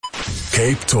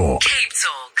Cape Talk. Cape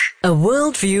Talk. A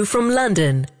worldview from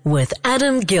London with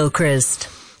Adam Gilchrist.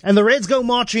 And the Reds go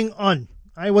marching on.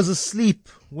 I was asleep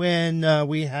when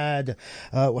we had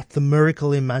the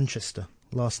miracle in Manchester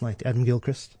last night, Adam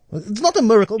Gilchrist. It's not a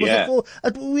miracle, but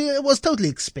it was totally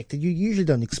expected. You usually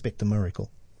don't expect a miracle.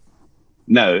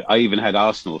 No, I even had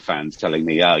Arsenal fans telling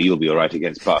me, you'll be all right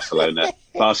against Barcelona.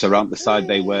 Barca aren't the side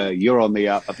they were. You're on the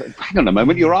up. I thought, hang on a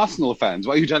moment, you're Arsenal fans.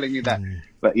 Why are you telling me that?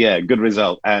 But yeah, good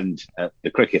result. And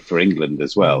the cricket for England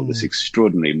as well. This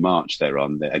extraordinary march they're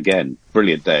on. Again,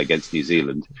 brilliant day against New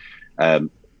Zealand.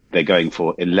 They're going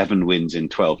for 11 wins in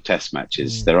 12 test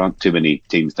matches. There aren't too many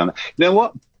teams done that. You know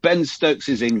what? Ben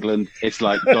Stokes' England, it's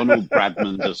like Donald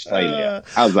Bradman's Australia.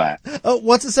 How's that?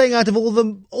 What's it saying? Out of all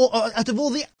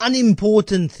the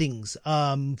unimportant things,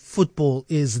 football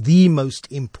is the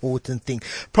most important thing.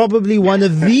 Probably one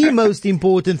of the most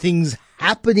important things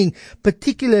happening,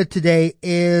 particular today,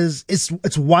 is it's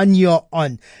 1 year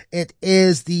on. It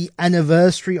is the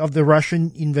anniversary of the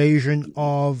Russian invasion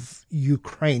of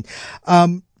Ukraine.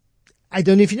 I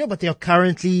don't know if you know, but they are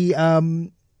currently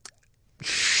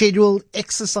scheduled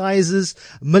exercises,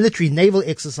 military naval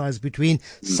exercise between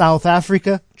South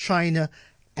Africa, China,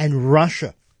 and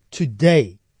Russia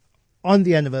today on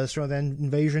the anniversary of the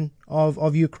invasion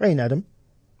of Ukraine, Adam.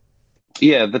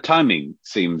 Yeah, the timing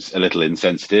seems a little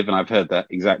insensitive, and I've heard that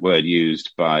exact word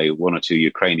used by one or two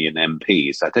Ukrainian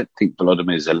MPs. I don't think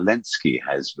Volodymyr Zelensky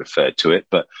has referred to it,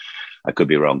 but I could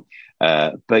be wrong.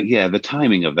 But yeah, the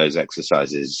timing of those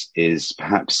exercises is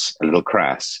perhaps a little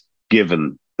crass,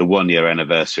 given the 1 year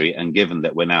anniversary, and given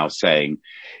that we're now saying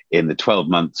in the 12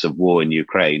 months of war in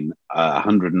Ukraine,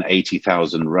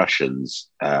 180,000 Russians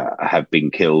have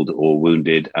been killed or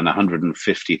wounded, and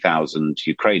 150,000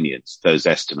 Ukrainians. Those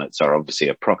estimates are obviously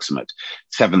approximate.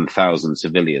 7,000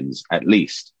 civilians at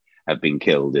least have been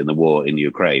killed in the war in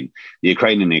Ukraine. The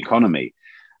Ukrainian economy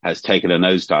has taken a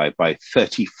nosedive by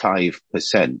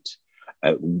 35%.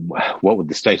 What would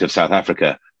the state of South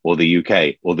Africa or the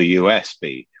UK or the US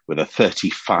be with a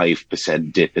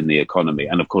 35% dip in the economy?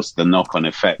 And of course, the knock-on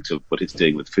effect of what it's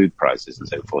doing with food prices and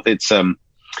so forth. It's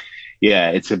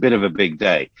a bit of a big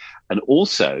day. And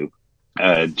also,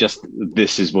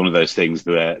 this is one of those things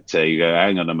that you go,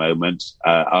 hang on a moment,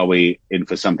 are we in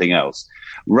for something else?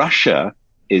 Russia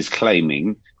is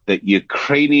claiming that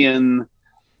Ukrainian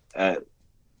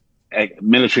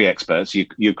military experts,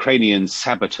 Ukrainian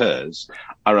saboteurs,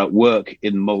 are at work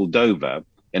in Moldova,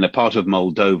 in a part of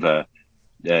Moldova,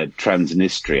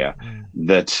 Transnistria,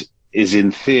 that is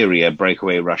in theory a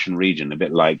breakaway Russian region, a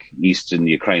bit like eastern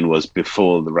Ukraine was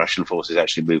before the Russian forces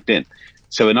actually moved in.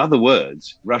 So in other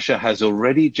words, Russia has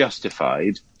already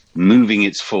justified moving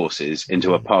its forces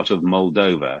into a part of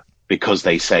Moldova because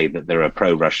they say that there are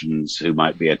pro-Russians who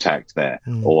might be attacked there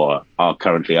or are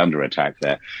currently under attack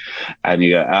there. And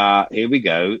you go, here we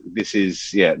go. This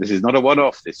is not a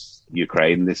one-off, this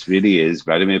Ukraine. This really is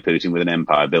Vladimir Putin with an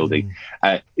empire building.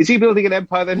 Is he building an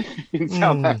empire then in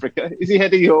South Africa? Is he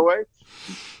heading your way?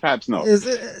 Perhaps not.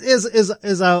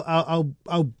 Is our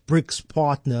BRICS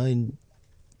partner in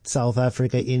South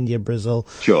Africa, India, Brazil,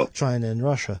 China, and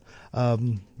Russia.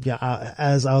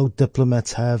 As our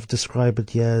diplomats have described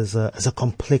it here as a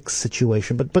complex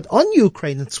situation. But on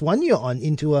Ukraine, it's 1 year on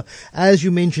into as you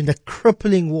mentioned, a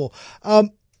crippling war.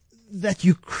 That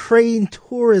Ukraine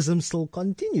tourism still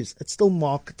continues. It's still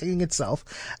marketing itself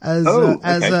as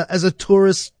a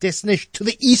tourist destination to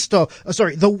the east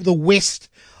the west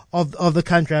of the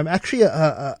country. I'm actually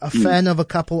a fan of a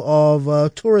couple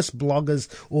of tourist bloggers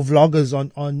or vloggers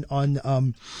on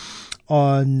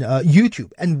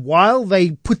YouTube, and while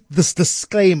they put this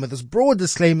broad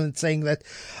disclaimer saying that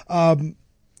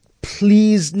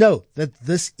please know that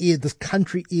this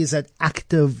country is at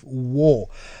active war.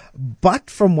 But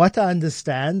from what I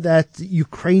understand, that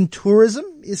Ukraine tourism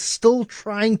is still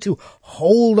trying to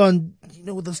hold on,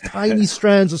 those tiny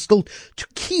strands, or still to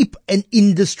keep an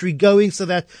industry going, so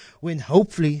that when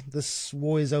hopefully this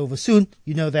war is over soon,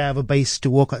 they have a base to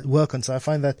work on. So I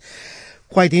find that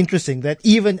quite interesting, that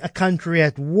even a country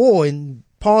at war in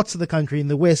parts of the country in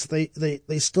the West, they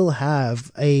still have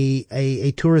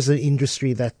a tourism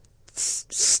industry that's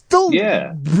still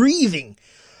breathing.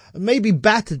 Maybe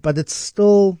battered, but it's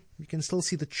still, you can still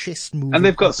see the chest moving. And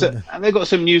they've got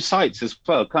some new sites as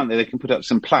well, can't they? They can put up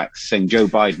some plaques saying Joe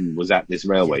Biden was at this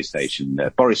railway station.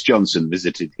 Boris Johnson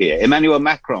visited here. Emmanuel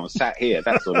Macron sat here.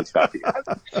 That sort of stuff.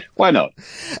 Why not?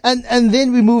 And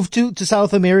then we move to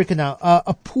South America now.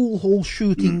 A pool hall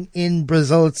shooting in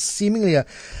Brazil. It's seemingly a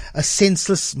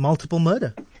senseless multiple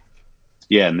murder.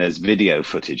 Yeah, and there's video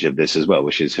footage of this as well,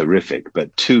 which is horrific.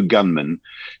 But two gunmen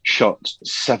shot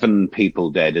 7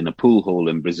 people dead in a pool hall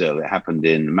in Brazil. It happened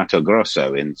in Mato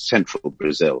Grosso in central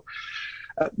Brazil.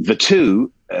 The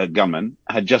two gunmen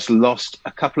had just lost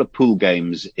a couple of pool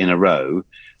games in a row.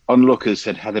 Onlookers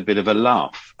had had a bit of a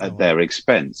laugh at their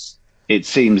expense. It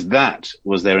seems that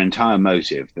was their entire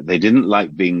motive, that they didn't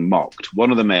like being mocked.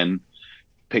 One of the men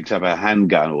picked up a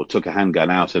handgun or took a handgun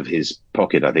out of his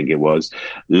pocket, I think it was,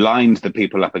 lined the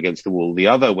people up against the wall. The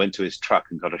other went to his truck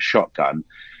and got a shotgun.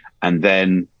 And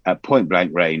then at point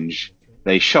blank range,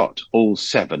 they shot all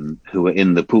 7 who were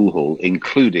in the pool hall,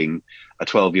 including a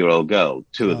 12-year-old girl.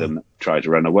 2 of them tried to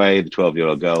run away. The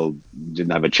 12-year-old girl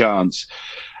didn't have a chance.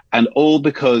 And all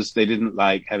because they didn't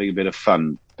like having a bit of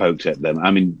fun poked at them.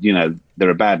 I mean, you know, there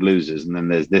are bad losers, and then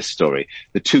there's this story.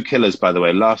 The 2 killers, by the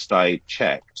way, last I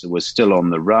checked, were still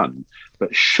on the run,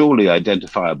 but surely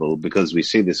identifiable because we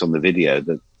see this on the video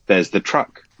that there's the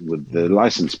truck with the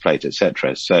license plate,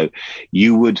 etc. So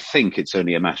you would think it's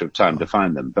only a matter of time to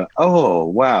find them. But, oh,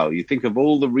 wow, you think of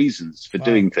all the reasons for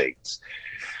doing things.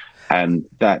 And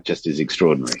that just is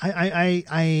extraordinary.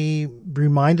 I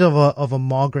reminded of a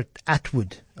Margaret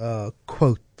Atwood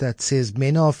quote that says,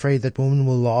 "Men are afraid that women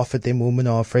will laugh at them. Women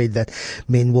are afraid that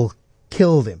men will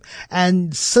kill them."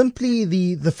 And simply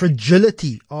the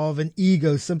fragility of an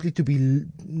ego, simply to be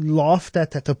laughed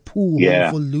at a pool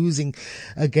for losing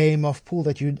a game of pool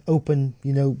that you'd open,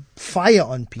 fire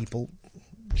on people,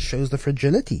 shows the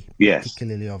fragility,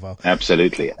 particularly of our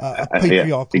absolutely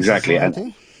patriarchal exactly.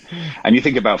 society. And you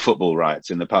think about football riots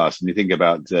in the past, and you think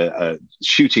about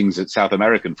shootings at South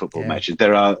American football matches.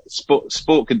 There are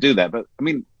sport can do that, but I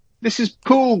mean, this is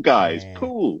pool, guys.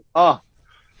 Pool.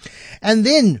 And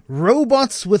then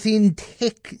robots within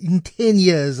tech in 10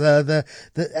 years.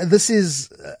 This is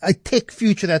a tech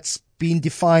future that's been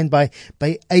defined by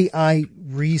AI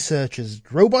researchers.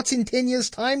 Robots in 10 years'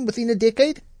 time, within a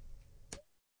decade.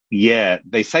 Yeah,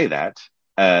 they say that.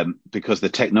 Because the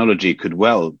technology could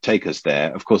well take us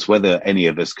there. Of course, whether any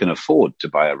of us can afford to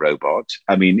buy a robot,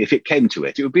 I mean, if it came to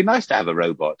it, it would be nice to have a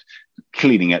robot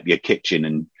cleaning up your kitchen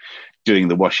and doing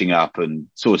the washing up and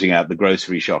sorting out the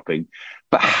grocery shopping.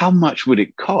 But how much would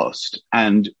it cost?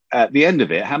 And at the end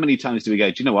of it, how many times do we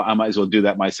go, do you know what, I might as well do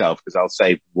that myself because I'll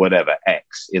save whatever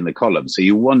X in the column. So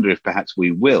you wonder if perhaps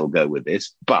we will go with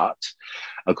this. But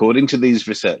according to these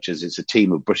researchers, it's a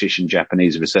team of British and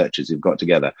Japanese researchers who've got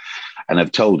together and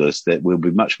have told us that we'll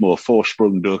be much more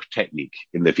Vorsprung durch Technik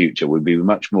in the future. We'll be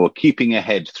much more keeping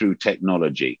ahead through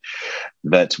technology.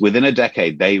 That within a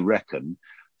decade, they reckon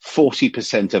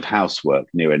 40% of housework,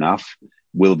 near enough,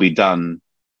 will be done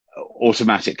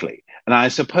automatically. And I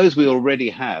suppose we already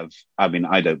have, I mean,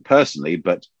 I don't personally,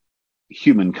 but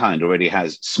humankind already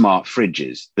has smart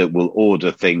fridges that will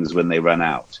order things when they run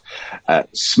out,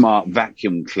 smart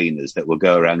vacuum cleaners that will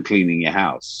go around cleaning your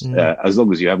house, as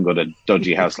long as you haven't got a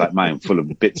dodgy house like mine full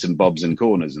of bits and bobs and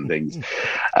corners and things.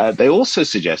 They also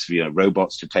suggest,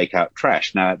 robots to take out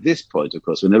trash. Now, at this point, of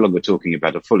course, we're no longer talking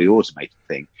about a fully automated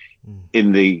thing.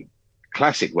 In the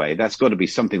classic way, that's got to be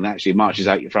something that actually marches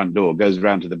out your front door, goes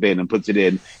around to the bin and puts it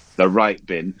in the right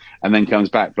bin and then comes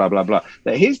back, blah, blah, blah.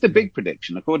 But here's the big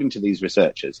prediction, according to these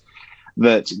researchers,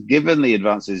 that given the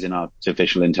advances in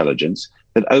artificial intelligence,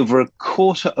 that over a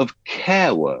quarter of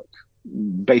care work,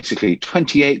 basically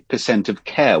 28% of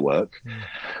care work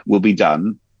will be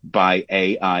done by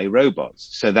AI robots.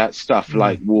 So that's stuff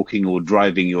like walking or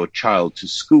driving your child to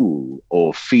school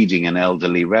or feeding an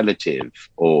elderly relative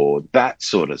or that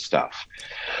sort of stuff.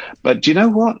 But do you know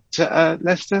what,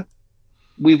 Lester?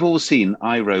 We've all seen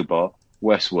iRobot,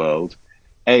 Westworld,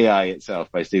 AI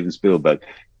itself by Steven Spielberg.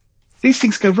 These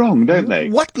things go wrong, don't they?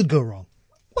 What could go wrong?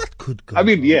 What could go wrong?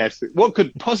 Yes. What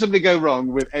could possibly go wrong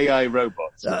with AI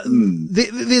robots?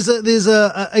 There's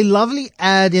a lovely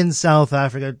ad in South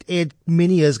Africa, aired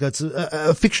many years ago. It's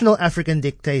a fictional African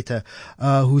dictator,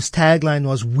 whose tagline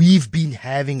was, "We've been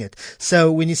having it."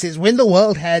 So when he says, when the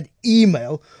world had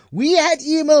email, we had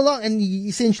email, and he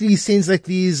essentially sends like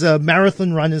these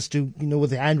marathon runners to,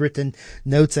 with handwritten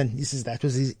notes, and he says that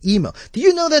was his email. Do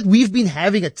you know that we've been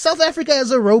having it? South Africa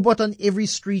has a robot on every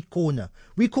street corner.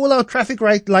 We call our traffic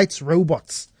lights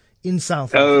robots in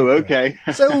South Africa. Oh, okay.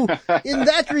 So in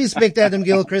that respect, Adam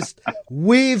Gilchrist,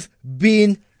 we've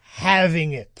been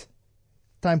having it.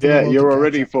 Time for you're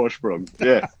already Vorsprung.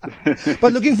 Yeah.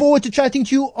 But looking forward to chatting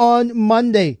to you on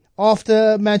Monday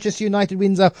after Manchester United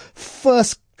wins our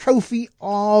first trophy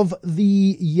of the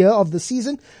year, of the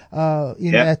season,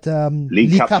 in that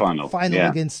League Cup final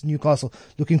against Newcastle.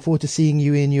 Looking forward to seeing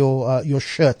you in your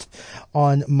shirt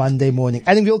on Monday morning.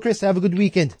 Adam Gilchrist, have a good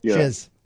weekend. Cheers.